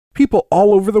People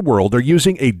all over the world are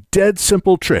using a dead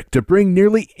simple trick to bring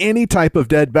nearly any type of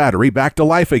dead battery back to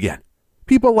life again.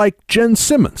 People like Jen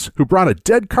Simmons, who brought a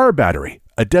dead car battery,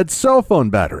 a dead cell phone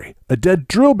battery, a dead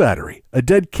drill battery, a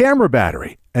dead camera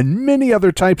battery, and many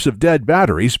other types of dead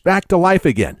batteries back to life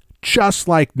again, just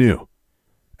like new.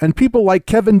 And people like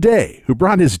Kevin Day, who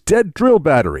brought his dead drill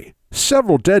battery,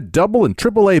 several dead double and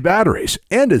AAA batteries,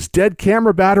 and his dead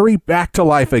camera battery back to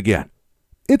life again.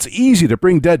 It's easy to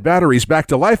bring dead batteries back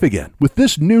to life again with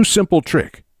this new simple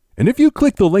trick. And if you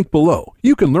click the link below,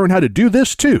 you can learn how to do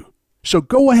this too. So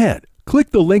go ahead, click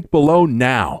the link below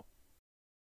now.